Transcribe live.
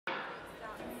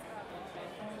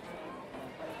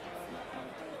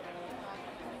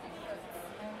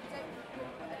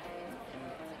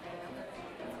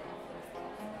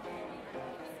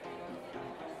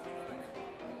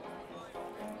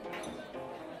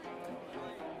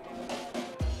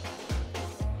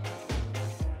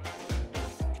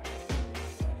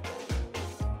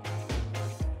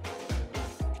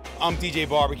I'm DJ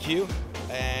Barbecue,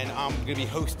 and I'm gonna be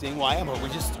hosting. Well, I am. We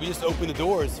just opened the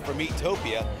doors for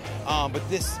Meatopia, but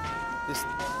this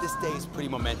day is pretty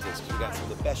momentous. We got some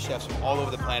of the best chefs from all over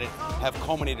the planet have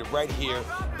culminated right here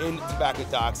in Tobacco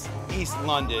Docks, East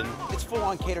London. It's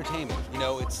full-on catertainment. You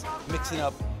know, it's mixing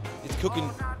up, it's cooking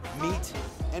meat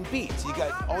and beats. You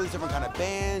got all these different kind of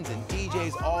bands and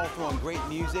DJs all throwing great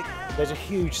music. There's a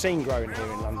huge scene growing here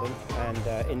in London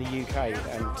and in the UK,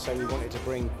 and so we wanted to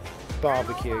bring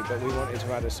barbecue, but we wanted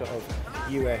to add a sort of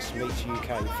US meets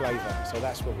UK flavour, so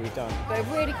that's what we've done. We're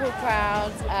really cool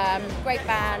crowds, great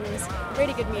bands,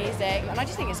 really good music, and I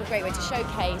just think it's a great way to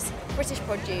showcase British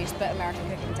produce but American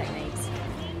cooking techniques.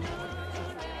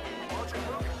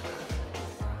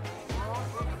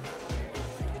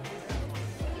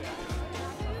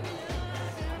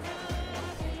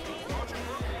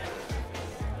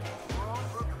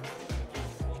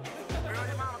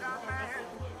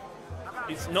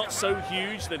 It's not so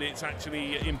huge that it's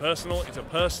actually impersonal. It's a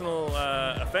personal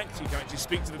effect. You can actually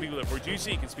speak to the people that produce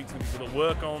it. You can speak to the people that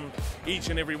work on each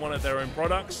and every one of their own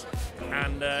products.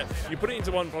 And you put it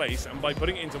into one place, and by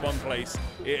putting it into one place,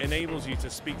 it enables you to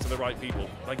speak to the right people.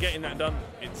 By getting that done,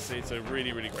 it's a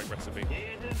really, really great recipe.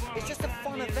 It's just a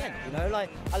fun event, you know, like,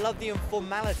 I love the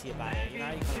informality about it, you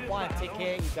know, you kind of buy a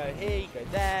ticket, you go here, you go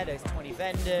there, there's 20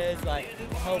 vendors, like,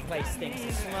 the whole place stinks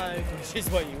of smoke, which is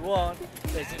what you want.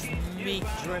 There's just meat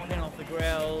dripping off the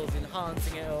grills,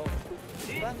 enhancing it all.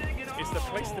 It's the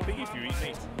place to be if you eat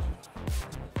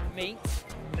meat.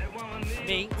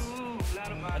 Meat,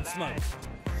 and smoke.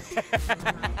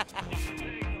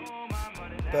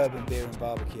 Bourbon, beer and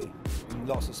barbecue, and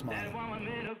lots of smiling.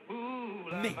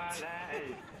 Meat.